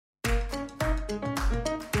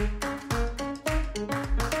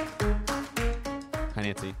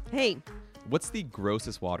Nancy. Hey, What's the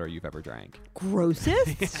grossest water you've ever drank?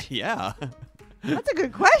 grossest? Yeah. That's a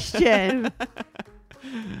good question.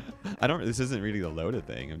 This isn't really the loaded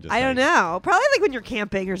thing. I'm just I don't like, know. Probably like when you're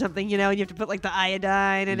camping or something, and you have to put like the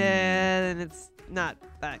iodine in it, and it's not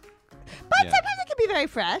that. But Yeah. sometimes it can be very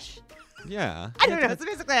fresh. Yeah. I don't know. So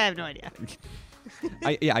basically, I have no idea.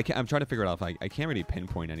 I'm trying to figure it out. I can't really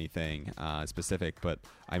pinpoint anything specific, but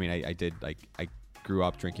I mean, I did I grew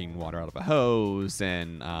up drinking water out of a hose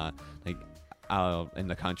and in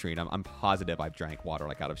the country, and I'm positive I've drank water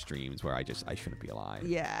like out of streams where I shouldn't be alive.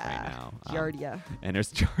 Yeah. Right now. Giardia. And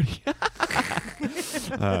there's Giardia.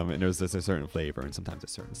 And there's a certain flavor and sometimes a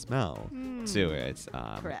certain smell to it.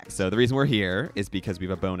 Correct. So the reason we're here is because we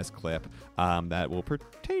have a bonus clip that will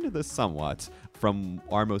pertain to this somewhat from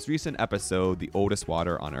our most recent episode, The Oldest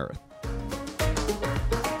Water on Earth.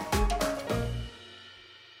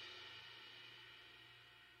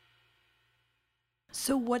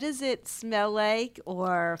 So what does it smell like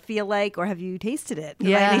or feel like, or have you tasted it by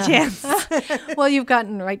Yeah. any chance? Well, you've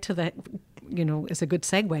gotten right to the, it's a good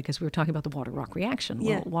segue because we were talking about the water rock reaction.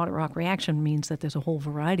 Yeah. Well, water rock reaction means that there's a whole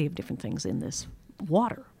variety of different things in this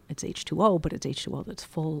water. It's H2O, but it's H2O that's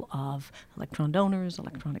full of electron donors,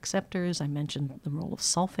 electron acceptors. I mentioned the role of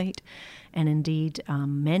sulfate. And indeed,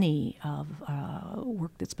 many of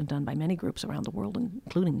work that's been done by many groups around the world,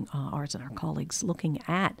 including ours and our colleagues, looking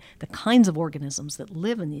at the kinds of organisms that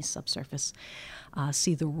live in these subsurface,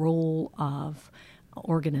 see the role of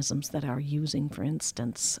organisms that are using, for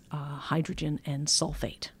instance, hydrogen and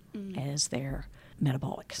sulfate as their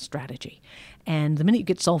metabolic strategy. And the minute you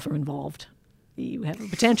get sulfur involved, you have a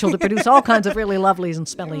potential to produce all kinds of really lovely and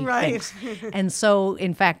smelly Right. things. And so,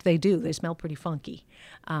 in fact, they do. They smell pretty funky,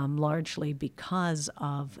 largely because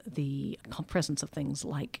of the presence of things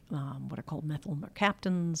like what are called methyl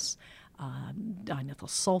mercaptans, dimethyl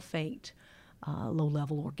sulfate,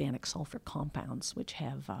 low-level organic sulfur compounds, which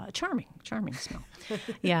have a charming smell.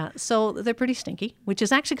 Yeah, so they're pretty stinky, which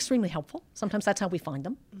is actually extremely helpful. Sometimes that's how we find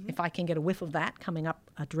them. If I can get a whiff of that coming up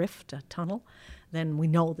a drift, a tunnel, then we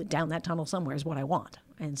know that down that tunnel somewhere is what I want.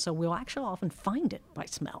 And so we'll actually often find it by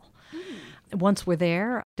smell. Once we're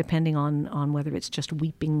there, depending on whether it's just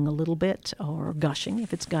weeping a little bit or gushing,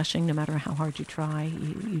 if it's gushing, no matter how hard you try,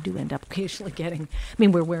 you do end up occasionally getting,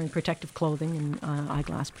 we're wearing protective clothing and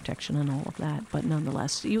eyeglass protection and all of that, but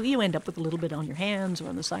nonetheless, you end up with a little bit on your hands or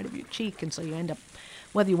on the side of your cheek, and so you end up,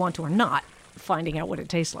 whether you want to or not, finding out what it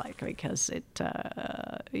tastes like, because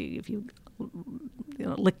if you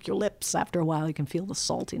lick your lips after a while, you can feel the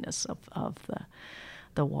saltiness of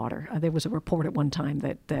the water. There was a report at one time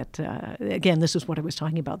that again, this is what I was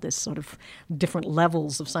talking about, this sort of different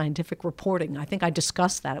levels of scientific reporting. I think I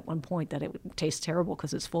discussed that at one point, that it would taste terrible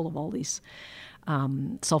because it's full of all these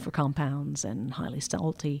sulfur compounds and highly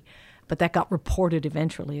salty. But that got reported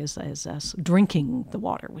eventually as us drinking the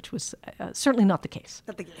water, which was certainly not the case.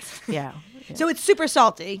 Not the case. Yeah. So it's super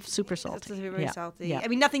salty. Super salty. It's very Yeah, salty. yeah.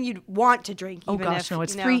 Nothing you'd want to drink. Oh even gosh, if, no!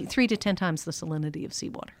 It's you know. 3 to 10 times the salinity of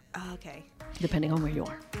seawater, Oh, okay. depending on where you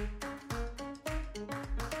are.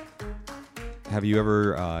 Have you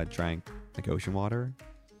ever drank like ocean water?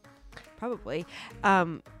 Probably.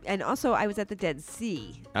 And also, I was at the Dead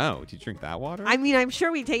Sea. Oh, did you drink that water? I'm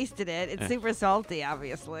sure we tasted it. It's super salty,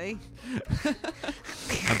 obviously.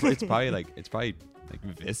 It's probably like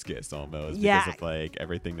viscous almost Yeah. because of like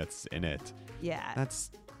everything that's in it. Yeah.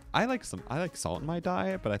 I like salt in my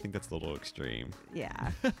diet, but I think that's a little extreme.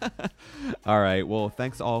 Yeah. All right. Well,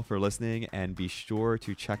 thanks all for listening, and be sure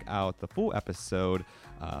to check out the full episode,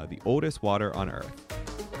 The Oldest Water on Earth.